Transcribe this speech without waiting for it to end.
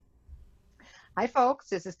Hi, folks.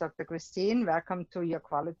 This is Dr. Christine. Welcome to your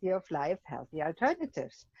Quality of Life Healthy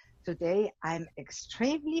Alternatives. Today, I'm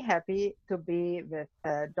extremely happy to be with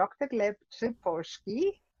Dr. Gleb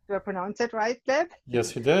Tsipursky. Do I pronounce it right, Gleb?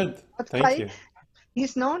 Yes, you did. Not Thank quite. you.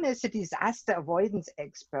 He's known as a disaster avoidance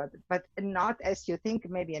expert, but not as you think,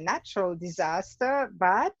 maybe a natural disaster,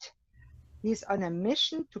 but he's on a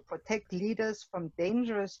mission to protect leaders from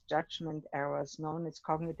dangerous judgment errors known as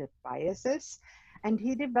cognitive biases, and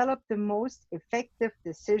he developed the most effective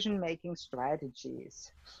decision making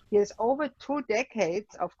strategies. He has over 2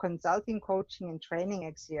 decades of consulting, coaching, and training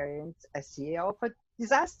experience as CEO of a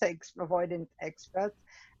disaster avoidance expert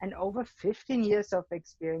and over 15 years of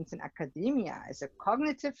experience in academia as a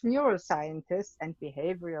cognitive neuroscientist and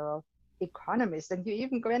behavioral economist. And you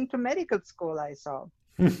even went to medical school, I saw.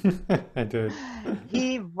 I did.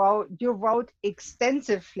 You wrote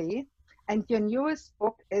extensively, and your newest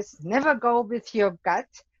book is Never Go With Your Gut,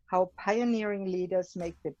 How Pioneering Leaders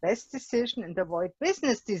Make the Best Decision and Avoid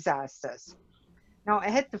Business Disasters. Now, I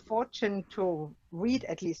had the fortune to read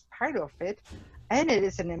at least part of it, and it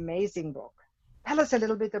is an amazing book. Tell us a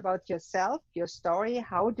little bit about yourself, your story.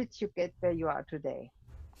 How did you get where you are today?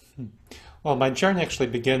 Well, my journey actually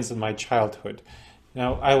begins in my childhood.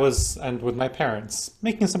 I was, and with my parents,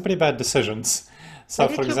 making some pretty bad decisions. Where So,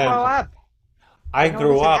 for did you grow example, up? I I know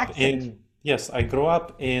grew with an up accent. in, yes, I grew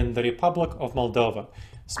up in the Republic of Moldova,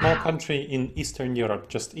 small Wow. country in Eastern Europe,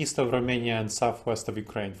 just east of Romania and southwest of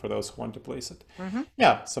Ukraine, for those who want to place it. Mm-hmm.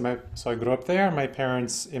 Yeah, so I grew up there. My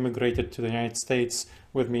parents immigrated to the United States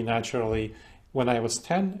with me naturally when I was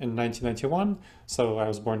 10 in 1991, so I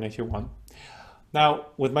was born 91. Now,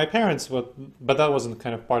 with my parents, but that wasn't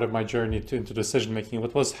kind of part of my journey into decision making.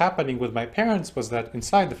 What was happening with my parents was that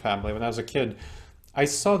inside the family, when I was a kid, I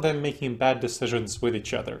saw them making bad decisions with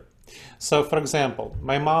each other. So, for example,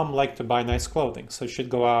 my mom liked to buy nice clothing, so she'd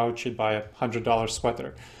go out, she'd buy $100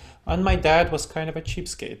 sweater. And my dad was kind of a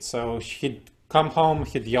cheapskate, so he'd come home,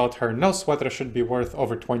 he'd yell at her, no sweater should be worth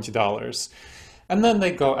over $20. And then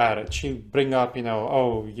they go at it. She'd bring up,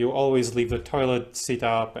 oh, you always leave the toilet seat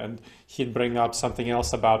up, and he'd bring up something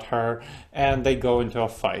else about her, and they go into a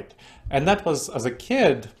fight. And that was, as a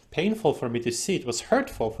kid, painful for me to see. It was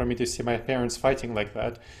hurtful for me to see my parents fighting like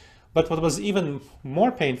that. But what was even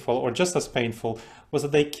more painful, or just as painful, was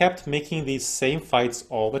that they kept making these same fights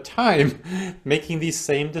all the time, making these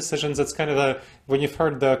same decisions. It's kind of when you've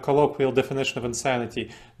heard the colloquial definition of insanity,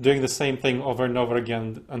 doing the same thing over and over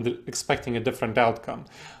again and expecting a different outcome.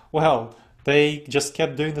 Well, they just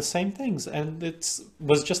kept doing the same things, and it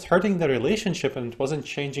was just hurting their relationship, and it wasn't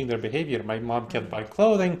changing their behavior. My mom kept buying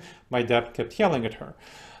clothing, my dad kept yelling at her.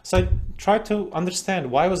 So I tried to understand,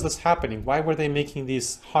 why was this happening? Why were they making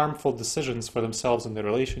these harmful decisions for themselves and their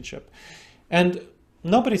relationship? And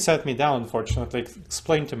nobody sat me down, unfortunately,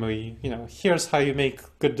 explained to me, here's how you make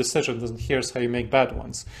good decisions and here's how you make bad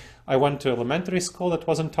ones. I went to elementary school, that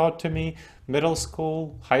wasn't taught to me, middle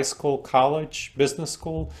school, high school, college, business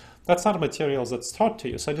school. That's not materials that's taught to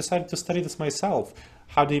you. So I decided to study this myself.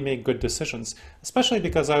 How do you make good decisions? Especially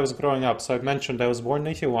because I was growing up. So I mentioned I was born in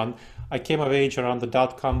 81. I came of age around the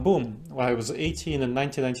dot-com boom. When I was 18 in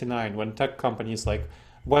 1999, when tech companies like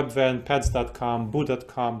Webvan, Pets.com,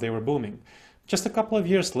 Boo.com, they were booming. Just a couple of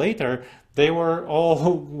years later, they were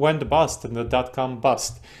all went bust in the dot-com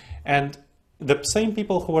bust. And the same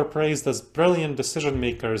people who were praised as brilliant decision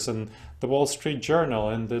makers in the Wall Street Journal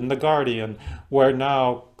and in the Guardian were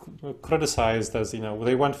now criticized as,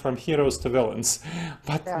 they went from heroes to villains.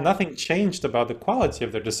 But Yeah. nothing changed about the quality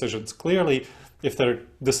of their decisions. Clearly, if their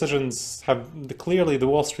decisions have clearly the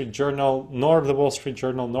Wall Street Journal, nor the Wall Street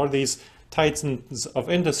Journal, nor these titans of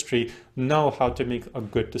industry know how to make a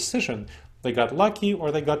good decision. They got lucky or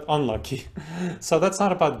they got unlucky. So that's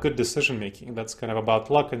not about good decision making. That's kind of about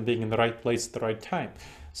luck and being in the right place at the right time.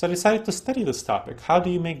 So I decided to study this topic. How do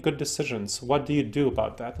you make good decisions? What do you do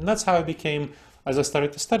about that? And that's how I became, as I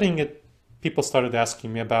started studying it, people started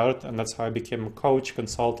asking me about it, and that's how I became a coach,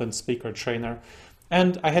 consultant, speaker, trainer.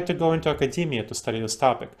 And I had to go into academia to study this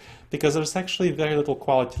topic because there's actually very little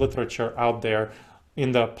quality literature out there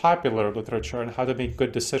in the popular literature on how to make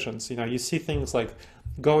good decisions. You see things like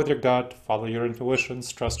go with your gut, follow your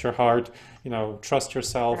intuitions, trust your heart, trust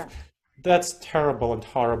yourself. Yeah. That's terrible and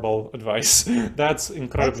horrible advice. That's That's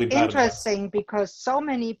incredibly bad advice. interesting because so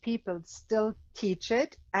many people still teach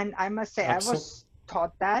it. And I must say, I Absolutely. was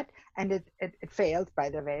taught that and it failed, by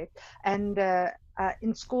the way. And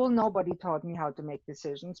in school, nobody taught me how to make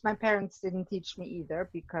decisions. My parents didn't teach me either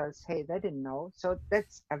because, hey, they didn't know. So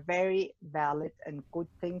that's a very valid and good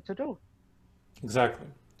thing to do. Exactly.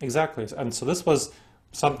 Exactly. And so this was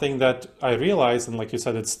something that I realized, and like you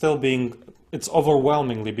said, it's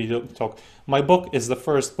overwhelmingly being talked. My book is the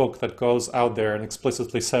first book that goes out there and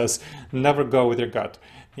explicitly says, never go with your gut,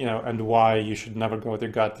 and why you should never go with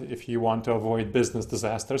your gut if you want to avoid business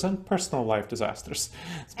disasters and personal life disasters,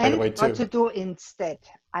 by the And way, what too. to do instead.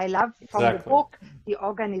 I love from the Exactly. book, the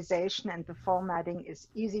organization and the formatting is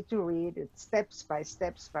easy to read. It's steps by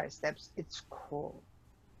steps by steps. It's cool.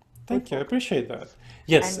 Good Thank you. I book. appreciate that.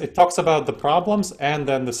 Yes, And it talks about the problems and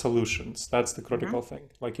then the solutions. That's the mhm, critical thing,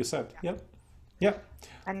 like you said. yeah. Yep. Yep.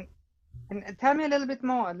 And tell me a little bit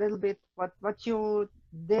more, a little bit what you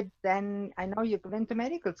did then. I know you went to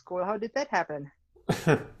medical school. How did that happen?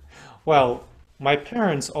 Well, my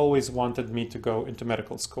parents always wanted me to go into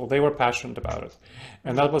medical school. They were passionate about it.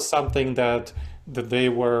 And Hmm. that was something that they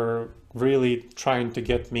were really trying to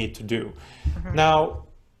get me to do. Hmm. Now,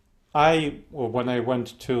 when I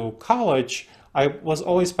went to college, I was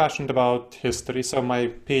always passionate about history. So my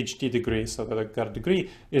PhD degree, so that I got a degree,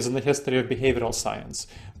 is in the history of behavioral science,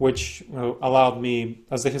 which allowed me,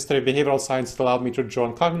 as the history of behavioral science, it allowed me to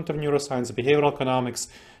join cognitive neuroscience, behavioral economics,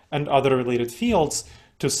 and other related fields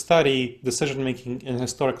to study decision making in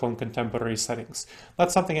historical and contemporary settings.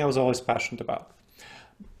 That's something I was always passionate about.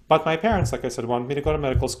 But my parents, like I said, wanted me to go to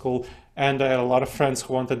medical school, and I had a lot of friends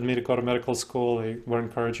who wanted me to go to medical school. They were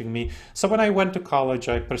encouraging me. So when I went to college,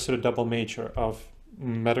 I pursued a double major of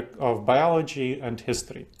biology and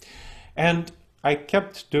history, and I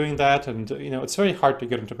kept doing that. And it's very hard to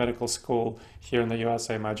get into medical school here in the U.S.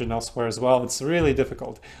 I imagine elsewhere as well. It's really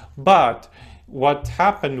difficult. But what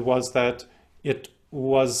happened was that it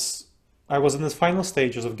was I was in the final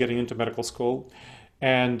stages of getting into medical school,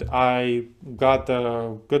 and I got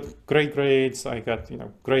the great grades. I got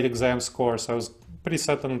great exam scores. I was pretty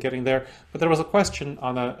set on getting there. But there was a question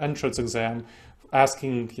on an entrance exam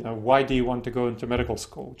asking, why do you want to go into medical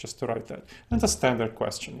school? Just to write that. That's a standard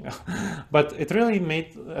question. But it really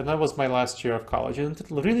and that was my last year of college, and it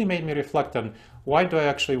really made me reflect on why do I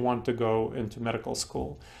actually want to go into medical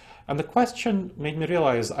school. And the question made me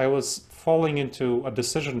realize I was falling into a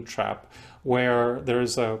decision trap where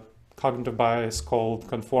there's a cognitive bias called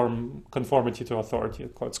conformity to authority.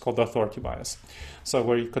 It's called the authority bias. So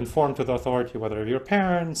where you conform to the authority, whether of your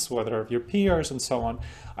parents, whether of your peers, and so on.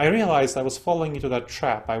 I realized I was falling into that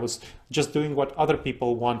trap. I was just doing what other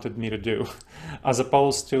people wanted me to do, as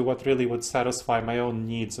opposed to what really would satisfy my own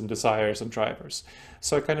needs and desires and drivers.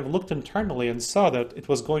 So I kind of looked internally and saw that it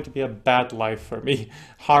was going to be a bad life for me,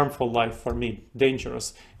 harmful life for me,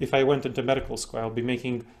 dangerous. If I went into medical school, I'll be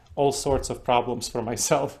making all sorts of problems for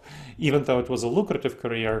myself, even though it was a lucrative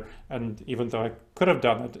career, and even though I could have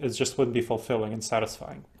done it, it just wouldn't be fulfilling and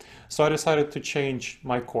satisfying. So I decided to change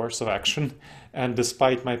my course of action, and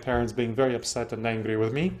despite my parents being very upset and angry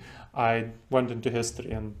with me, I went into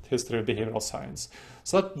history and history of behavioral science.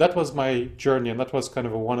 So that was my journey, and that was kind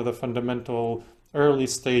of one of the fundamental early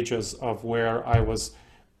stages of where I was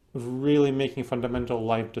really making fundamental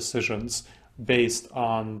life decisions based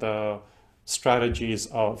on the strategies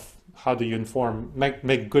of how do you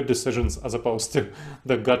make good decisions as opposed to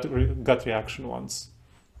the gut reaction ones.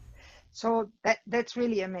 So that's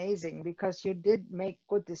really amazing because you did make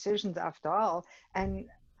good decisions after all. And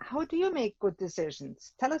how do you make good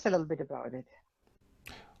decisions? Tell us a little bit about it.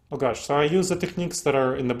 Oh gosh, so I use the techniques that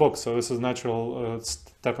are in the book. So this is natural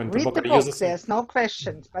step into the Read book. the I use book. this. There's no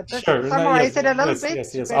questions, but just Sure. No, yes, summarize it a little yes, bit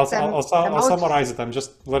yes, to yes. get them the I'll most. summarize it. I'm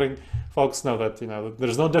just letting folks know that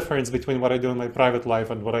there's no difference between what I do in my private life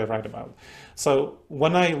and what I write about. So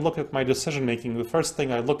when I look at my decision making, the first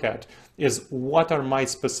thing I look at is what are my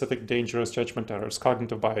specific dangerous judgment errors,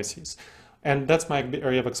 cognitive biases. And that's my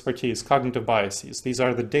area of expertise, cognitive biases. These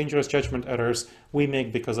are the dangerous judgment errors we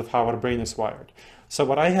make because of how our brain is wired. So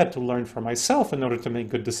what I had to learn for myself in order to make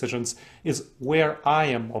good decisions is where I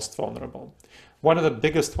am most vulnerable. One of the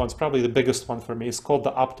biggest ones, probably the biggest one for me, is called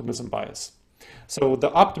the optimism bias. So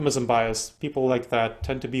the optimism bias, people like that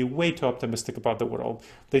tend to be way too optimistic about the world.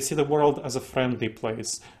 They see the world as a friendly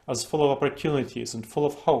place, as full of opportunities and full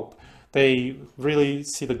of hope. They really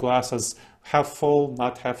see the glass as half full,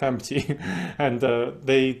 not half empty. And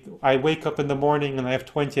I wake up in the morning and I have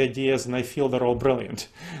 20 ideas and I feel they're all brilliant.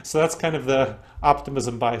 So that's kind of the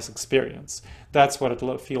optimism bias experience. That's what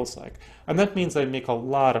it feels like. And that means I make a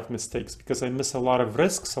lot of mistakes because I miss a lot of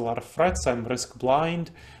risks, a lot of threats. I'm risk blind.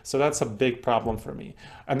 So that's a big problem for me.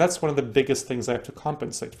 And that's one of the biggest things I have to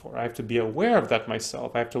compensate for. I have to be aware of that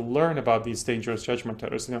myself. I have to learn about these dangerous judgment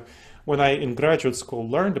errors. When I in graduate school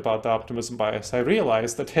learned about the optimism bias, I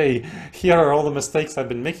realized that, hey, here are all the mistakes I've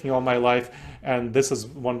been making all my life. And this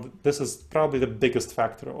is probably the biggest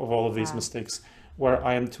factor of all of these Wow. mistakes where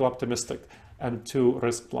I am too optimistic. and too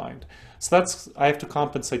risk blind. So I have to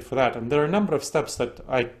compensate for that. And there are a number of steps that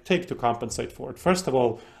I take to compensate for it. First of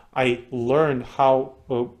all, I learn how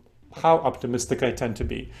optimistic I tend to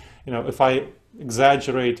be. If I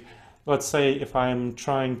exaggerate, let's say if I'm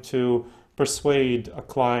trying to persuade a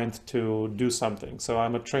client to do something. So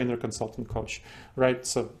I'm a trainer, consultant, coach, right?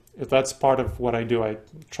 So if that's part of what I do, I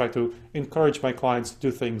try to encourage my clients to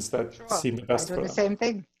do things that seem the best for them. I do the same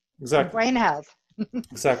thing. Exactly. Brain health.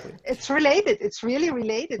 Exactly. It's related. It's really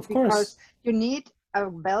related, of because course. you need a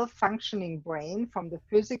well-functioning brain from the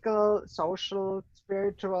physical, social,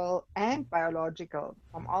 spiritual, and biological,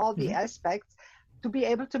 from all the aspects, to be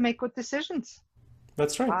able to make good decisions.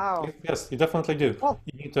 That's right. Wow. Yes, you definitely do. Well,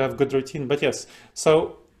 You need to have good routine, but yes.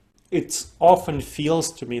 So it often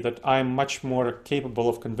feels to me that I'm much more capable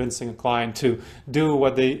of convincing a client to do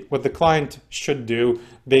what the client should do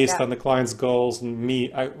based yeah, on the client's goals and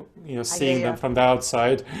me, I seeing hear them you. from the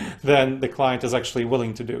outside than the client is actually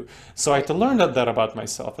willing to do. So I had to learn that about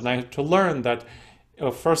myself, and I had to learn that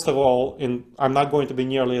first of all, I'm not going to be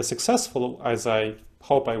nearly as successful as I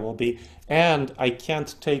hope I will be, and I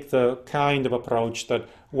can't take the kind of approach that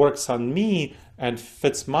works on me and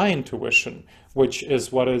fits my intuition, which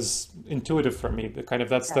is what is intuitive for me.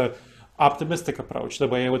 That's Yeah. the optimistic approach, the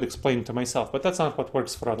way I would explain to myself, but that's not what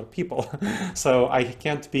works for other people. So I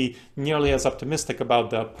can't be nearly as optimistic about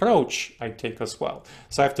the approach I take as well.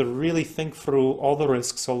 So I have to really think through all the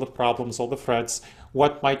risks, all the problems, all the threats,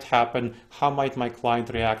 what might happen, how might my client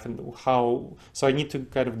react, and how. So I need to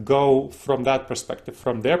kind of go from that perspective,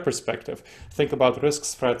 from their perspective, think about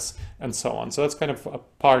risks, threats, and so on. So that's kind of a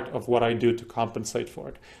part of what I do to compensate for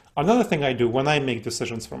it. Another thing I do when I make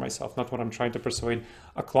decisions for myself, not when I'm trying to persuade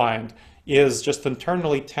a client, is just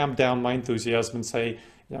internally tamp down my enthusiasm and say,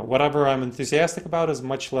 whatever I'm enthusiastic about is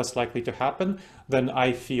much less likely to happen than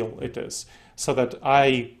I feel it is, so that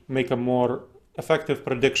I make a more effective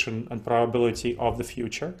prediction and probability of the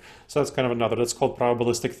future. So that's kind of another, that's called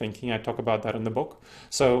probabilistic thinking. I talk about that in the book.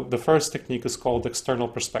 So the first technique is called external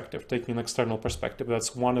perspective, taking an external perspective.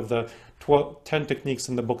 That's one of the 10 techniques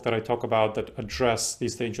in the book that I talk about that address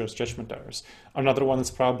these dangerous judgment errors. Another one is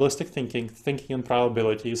probabilistic thinking, thinking in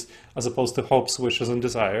probabilities as opposed to hopes, wishes, and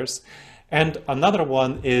desires. And another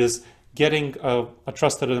one is getting a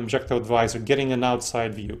trusted and objective advisor, getting an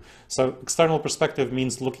outside view. So external perspective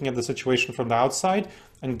means looking at the situation from the outside,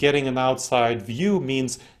 and getting an outside view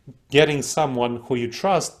means getting someone who you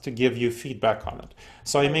trust to give you feedback on it.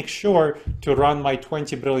 So I make sure to run my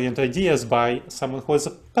 20 brilliant ideas by someone who has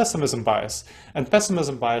a pessimism bias. And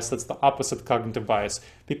pessimism bias, that's the opposite cognitive bias.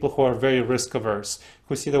 People who are very risk averse,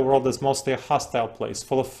 who see the world as mostly a hostile place,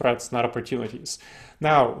 full of threats, not opportunities.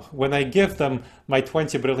 Now, when I give them my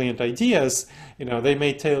 20 brilliant ideas, they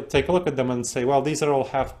may take a look at them and say, well, these are all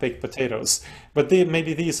half-baked potatoes, but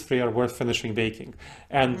maybe these three are worth finishing baking.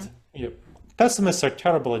 And pessimists are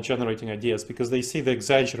terrible at generating ideas because they see the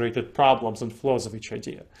exaggerated problems and flaws of each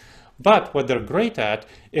idea. But what they're great at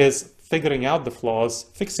is figuring out the flaws,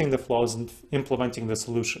 fixing the flaws, and implementing the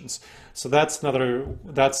solutions. So that's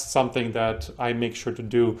something that I make sure to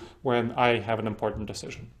do when I have an important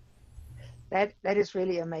decision. That is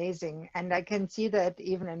really amazing. And I can see that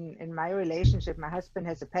even in my relationship, my husband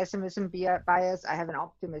has a pessimism bias, I have an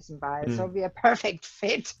optimism bias. So we are perfect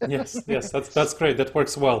fit. Yes, that's great. That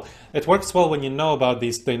works well. It works well when you know about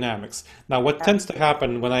these dynamics. Now, what tends to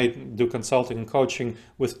happen when I do consulting and coaching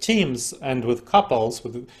with teams and with couples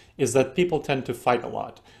is that people tend to fight a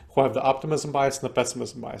lot, who have the optimism bias and the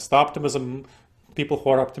pessimism bias. The optimism people who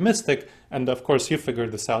are optimistic, and of course you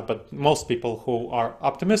figured this out, but most people who are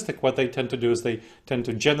optimistic, what they tend to do is they tend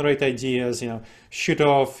to generate ideas, shoot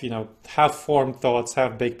off, have formed thoughts,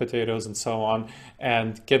 have baked potatoes, and so on,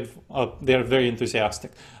 and they're very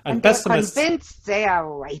enthusiastic. And they're convinced they are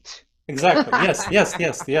right. Exactly.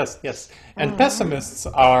 Yes. And pessimists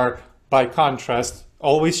are, by contrast,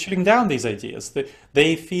 always shooting down these ideas.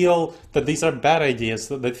 They feel that these are bad ideas,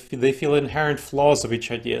 that they feel inherent flaws of each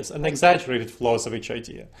idea and exaggerated flaws of each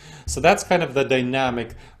idea. So that's kind of the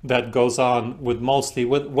dynamic that goes on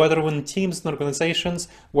whether in teams and organizations,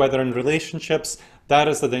 whether in relationships. That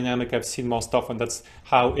is the dynamic I've seen most often. That's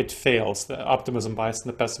how it fails, the optimism bias and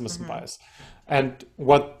the pessimism bias. And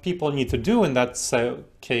what people need to do in that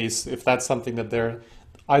case, if that's something that they're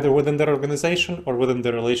either within their organization or within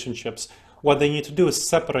their relationships, what they need to do is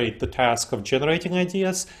separate the task of generating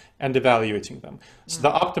ideas and evaluating them. So the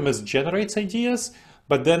optimist generates ideas,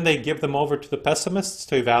 but then they give them over to the pessimists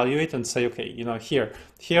to evaluate and say, okay,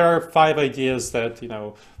 here are 5 ideas that,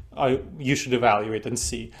 you should evaluate and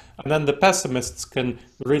see. And then the pessimists can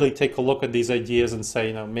really take a look at these ideas and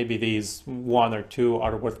say, maybe these one or two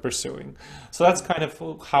are worth pursuing. So that's kind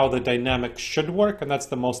of how the dynamic should work, and that's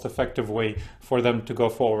the most effective way for them to go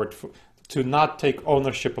forward, to not take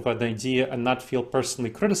ownership of an idea and not feel personally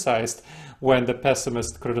criticized when the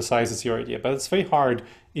pessimist criticizes your idea. But it's very hard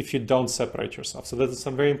if you don't separate yourself. So that's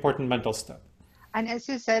a very important mental step. And as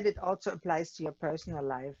you said, it also applies to your personal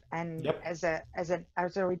life. And Yep. as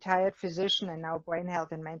a retired physician and now brain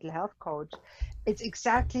health and mental health coach, it's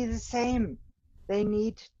exactly the same. They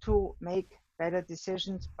need to make better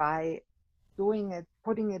decisions by doing it,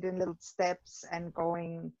 putting it in little steps and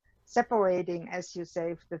separating, as you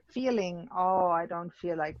say, the feeling, oh, I don't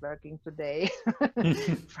feel like working today,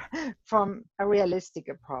 from a realistic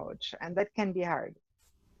approach. And that can be hard.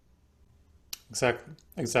 Exactly.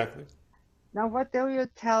 Exactly. Now, what do you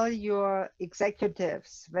tell your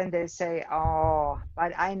executives when they say, oh,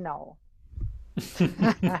 but I know?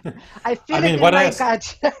 I I feel it mean, in what I my asked,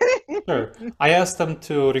 gut. sure, I asked them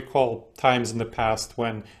to recall times in the past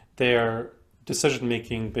when their decision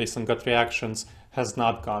making based on gut reactions has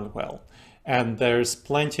not gone well. And there's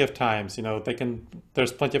plenty of times,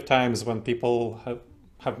 there's plenty of times when people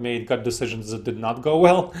have made gut decisions that did not go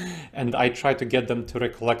well. And I try to get them to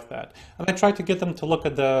recollect that. And I try to get them to look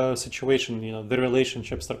at the situation, the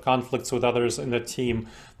relationships, their conflicts with others in the team,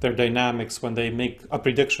 their dynamics when they make a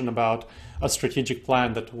prediction about a strategic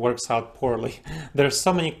plan that works out poorly. There's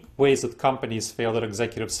so many ways that companies fail, that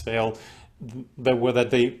executives fail, that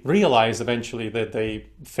they realize eventually that they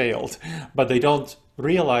failed, but they don't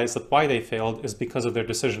realize that why they failed is because of their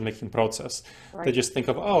decision-making process. They Right. just think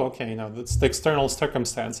of, oh, okay, it's the external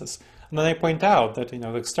circumstances. And then they point out that,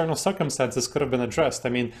 the external circumstances could have been addressed. I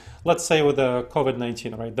mean, let's say with the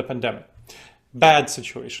COVID-19, right, the pandemic. Bad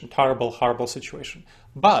situation, horrible, horrible situation.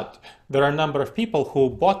 But there are a number of people who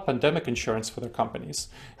bought pandemic insurance for their companies.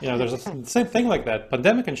 There's a same thing like that.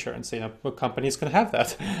 Pandemic insurance, companies can have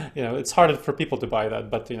that. It's harder for people to buy that,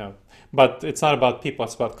 but it's not about people,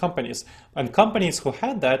 it's about companies. And companies who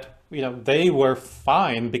had that, they were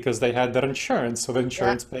fine because they had their insurance. So the Yeah.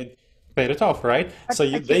 insurance paid it off, right? So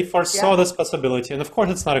But they foresaw yeah, this possibility. And of course,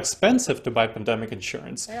 it's not expensive to buy pandemic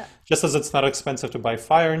insurance, yeah. just as it's not expensive to buy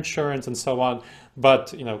fire insurance and so on.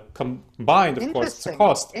 But, combined, of course, it's a Interesting.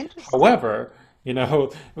 cost. Interesting. However,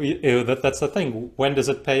 that's the thing. When does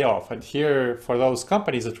it pay off? And here, for those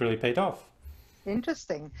companies, it really paid off.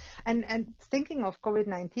 Interesting. And thinking of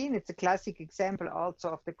COVID-19, it's a classic example also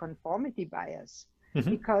of the conformity bias, Hmm.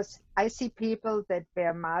 because I see people that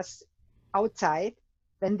wear masks outside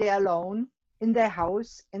when they're alone in their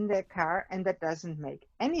house, in their car, and that doesn't make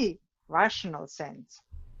any rational sense.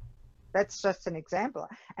 That's just an example.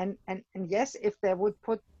 And yes, if they would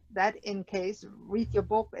put that in case, read your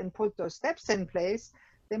book and put those steps in place,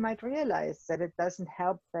 they might realize that it doesn't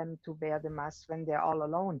help them to wear the mask when they're all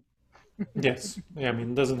alone. Yes. Yeah, I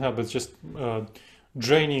mean, it doesn't help. It's just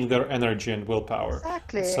draining their energy and willpower.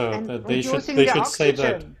 Exactly. So And they should reducing they the should save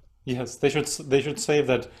that. oxygen. Yes, they should save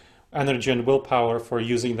that energy and willpower for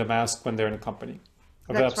using the mask when they're in a company.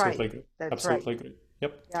 I That's right. absolutely agree. That's right. Absolutely agree.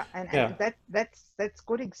 Yep. Yeah, and Yeah. that's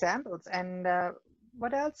good examples. And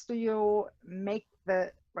what else do you make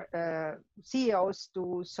the CEOs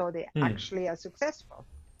do so they Hmm. actually are successful?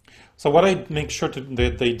 So what I make sure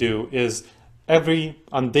that they do is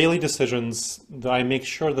on daily decisions, that I make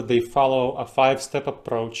sure that they follow a five-step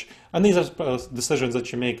approach. And these are decisions that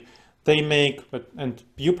they make, and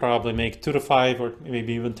you probably make 2 to 5 or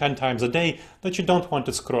maybe even 10 times a day that you don't want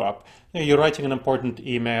to screw up. You're writing an important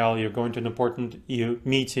email, you're going to an important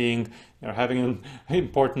meeting, you're having an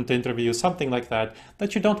important interview, something like that,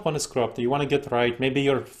 that you don't want to screw up, that you want to get right. Maybe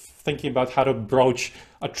you're thinking about how to broach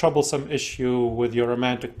a troublesome issue with your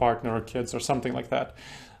romantic partner or kids or something like that.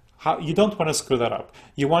 You don't want to screw that up.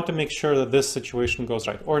 You want to make sure that this situation goes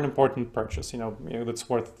right, or an important purchase, that's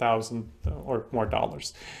worth 1,000 or more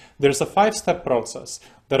dollars. There's a five-step process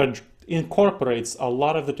that incorporates a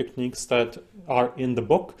lot of the techniques that are in the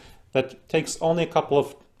book that takes only a couple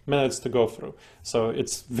of minutes to go through. So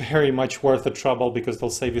it's very much worth the trouble because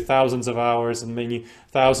they'll save you thousands of hours and many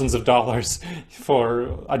thousands of dollars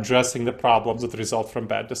for addressing the problems that result from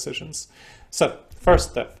bad decisions. So,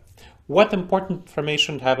 first step. What important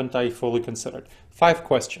information haven't I fully considered? 5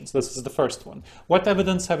 questions. This is the first one. What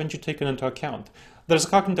evidence haven't you taken into account? There's a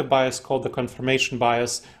cognitive bias called the confirmation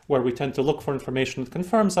bias, where we tend to look for information that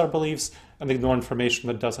confirms our beliefs and ignore information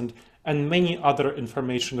that doesn't. and many other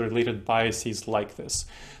information-related biases like this.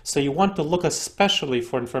 So you want to look especially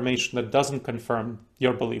for information that doesn't confirm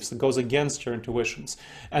your beliefs, that goes against your intuitions,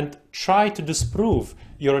 and try to disprove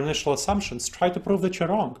your initial assumptions. Try to prove that you're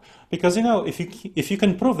wrong. Because, if you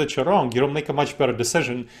can prove that you're wrong, you'll make a much better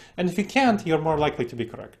decision. And if you can't, you're more likely to be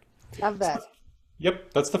correct. Love that.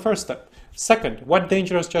 Yep, that's the first step. Second, what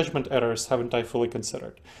dangerous judgment errors haven't I fully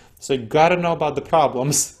considered? So you gotta know about the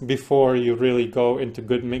problems before you really go into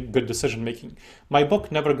good decision making. My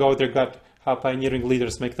book, Never Go with Your Gut, How Pioneering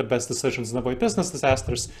Leaders Make the Best Decisions and Avoid Business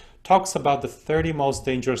Disasters, talks about the 30 most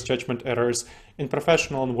dangerous judgment errors in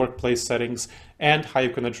professional and workplace settings and how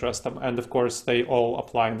you can address them. And of course, they all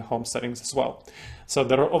apply in the home settings as well. So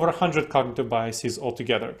there are over 100 cognitive biases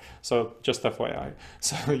altogether. So just FYI.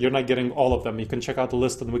 So you're not getting all of them. You can check out the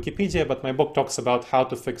list on Wikipedia, but my book talks about how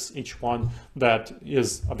to fix each one that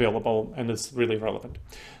is available and is really relevant.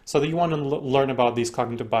 So you want to learn about these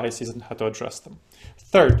cognitive biases and how to address them.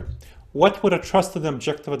 Third, what would a trusted and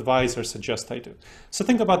objective advisor suggest I do? So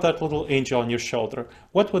think about that little angel on your shoulder.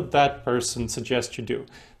 What would that person suggest you do?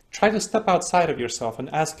 Try to step outside of yourself and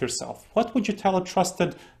ask yourself, what would you tell a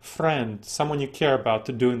trusted friend, someone you care about,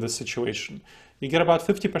 to do in this situation? You get about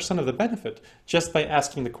 50% of the benefit just by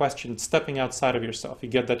asking the question, stepping outside of yourself. You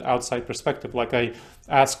get that outside perspective, like I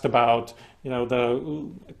asked about,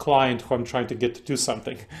 the client who I'm trying to get to do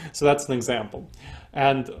something. So that's an example.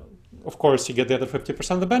 And of course, you get the other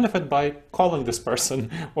 50% of the benefit by calling this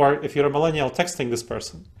person, or if you're a millennial, texting this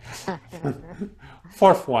person.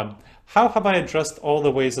 Fourth one, how have I addressed all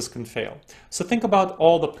the ways this can fail? So think about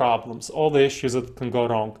all the problems, all the issues that can go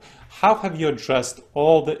wrong. How have you addressed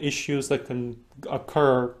all the issues that can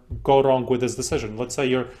go wrong with this decision? Let's say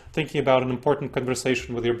you're thinking about an important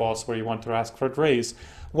conversation with your boss where you want to ask for a raise.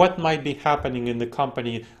 What might be happening in the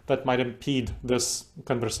company that might impede this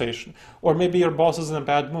conversation? Or maybe your boss is in a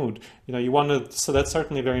bad mood. So that's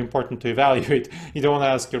certainly very important to evaluate. You don't want to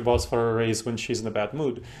ask your boss for a raise when she's in a bad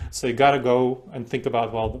mood. So you got to go and think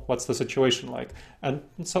about, well, what's the situation like? And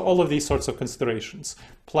so all of these sorts of considerations.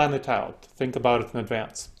 Plan it out. Think about it in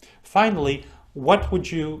advance. Finally,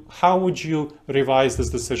 how would you revise this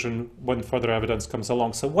decision when further evidence comes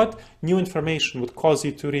along? So what new information would cause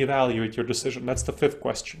you to reevaluate your decision? That's the fifth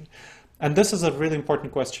question. And this is a really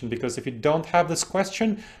important question, because if you don't have this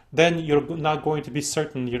question, then you're not going to be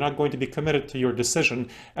certain, you're not going to be committed to your decision,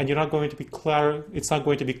 and you're not going to be clear, it's not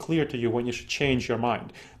going to be clear to you when you should change your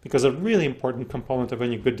mind. Because a really important component of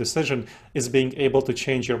any good decision is being able to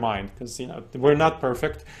change your mind, because we're not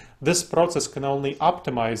perfect. This process can only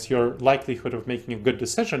optimize your likelihood of making a good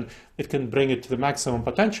decision. It can bring it to the maximum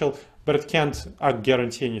potential, but it can't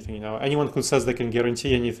guarantee anything. Anyone who says they can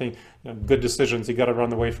guarantee anything, good decisions, you got to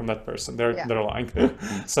run away from that person. They're lying.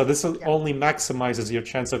 So this only maximizes your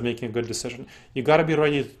chance of making a good decision. You got to be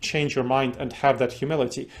ready to change your mind and have that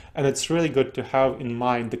humility. And it's really good to have in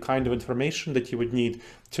mind the kind of information that you would need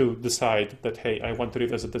to decide that, hey, I want to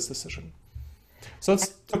revisit this decision. So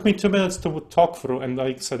it took me 2 minutes to talk through, and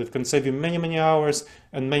like I said, it can save you many, many hours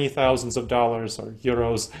and many thousands of dollars or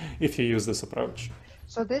euros if you use this approach.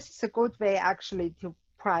 So this is a good way actually to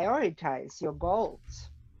prioritize your goals.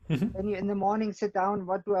 Mm-hmm. When you in the morning sit down,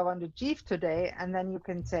 what do I want to achieve today? And then you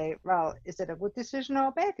can say, well, is it a good decision or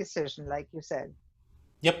a bad decision, like you said?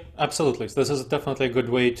 Yep, absolutely. So this is definitely a good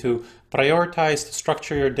way to prioritize, to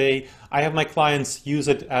structure your day. I have my clients use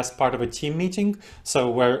it as part of a team meeting. So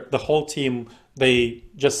where the whole team, they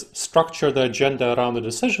just structure the agenda around the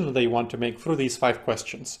decision that they want to make through these 5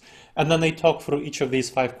 questions. And then they talk through each of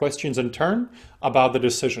these 5 questions in turn about the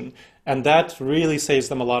decision. And that really saves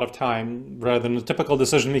them a lot of time rather than a typical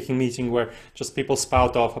decision-making meeting where just people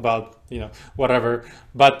spout off about, whatever.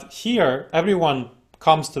 But here, everyone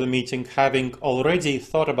comes to the meeting having already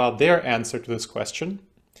thought about their answer to this question,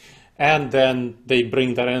 and then they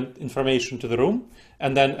bring that information to the room,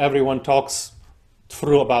 and then everyone talks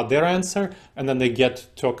through about their answer, and then they get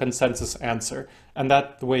to a consensus answer. And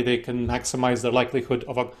that way they can maximize the likelihood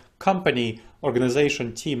of a company,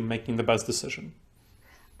 organization, team making the best decision.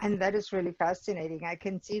 And that is really fascinating. I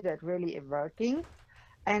can see that really working.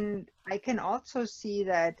 And I can also see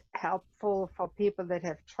that helpful for people that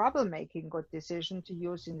have trouble making good decisions to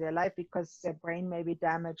use in their life because their brain may be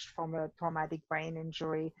damaged from a traumatic brain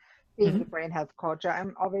injury. Being the brain health coach,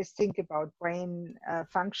 I'm always think about brain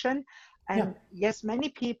function. And yes, many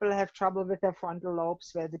people have trouble with their frontal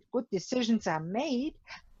lobes where the good decisions are made,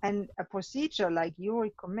 and a procedure like you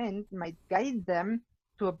recommend might guide them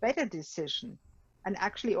to a better decision and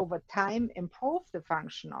actually over time improve the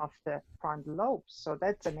function of the frontal lobes. So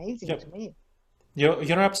that's amazing to me.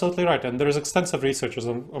 You're absolutely right. And there's extensive research, as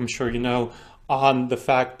I'm sure you know, on the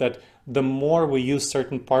fact that the more we use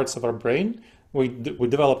certain parts of our brain, we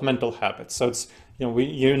develop mental habits. So it's,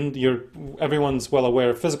 everyone's well aware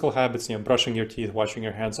of physical habits, brushing your teeth, washing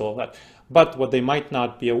your hands, all that. But what they might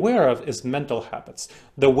not be aware of is mental habits.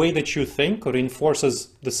 The way that you think reinforces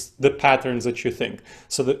the patterns that you think.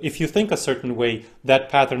 So that if you think a certain way, that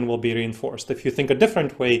pattern will be reinforced. If you think a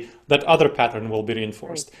different way, that other pattern will be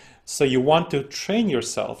reinforced. Right. So you want to train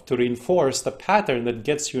yourself to reinforce the pattern that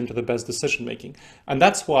gets you into the best decision making. And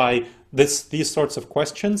that's why these sorts of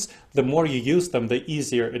questions, the more you use them, the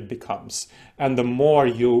easier it becomes. And the more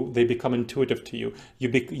they become intuitive to you. You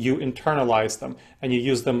internalize them and you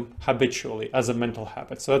use them habitually as a mental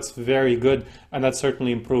habit. So that's very good, and that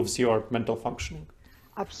certainly improves your mental functioning.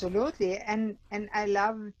 Absolutely. And I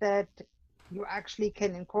love that you actually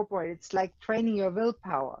can incorporate. It's like training your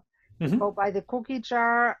willpower. You Mm-hmm. go by the cookie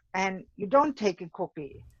jar and you don't take a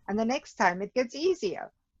cookie. And the next time it gets easier.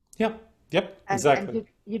 Yep, And exactly.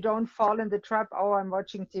 you don't fall in the trap, oh, I'm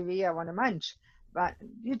watching TV, I want to munch. But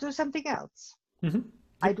you do something else. Mm-hmm.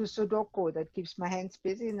 I Yep. do Sudoku, that keeps my hands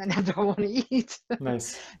busy and then I don't want to eat.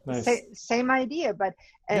 Nice, nice. Same idea, but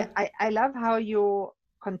Yep. I love how you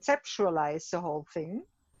conceptualize the whole thing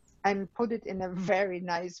and put it in a very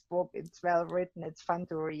nice book. It's well written, it's fun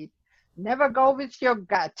to read. Never go with your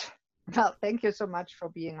gut. Well, thank you so much for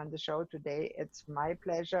being on the show today. It's my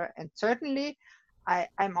pleasure. And certainly,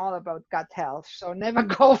 I'm all about gut health. So never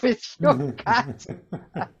go with your gut,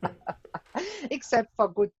 except for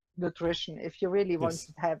good nutrition. If you really want Yes.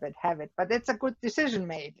 to have it, have it. But it's a good decision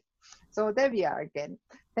made. So there we are again.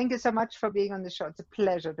 Thank you so much for being on the show. It's a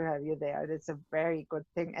pleasure to have you there. It's a very good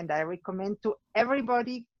thing. And I recommend to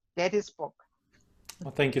everybody get his book.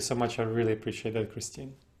 Well, thank you so much. I really appreciate that,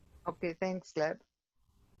 Christine. Okay, thanks, Gleb.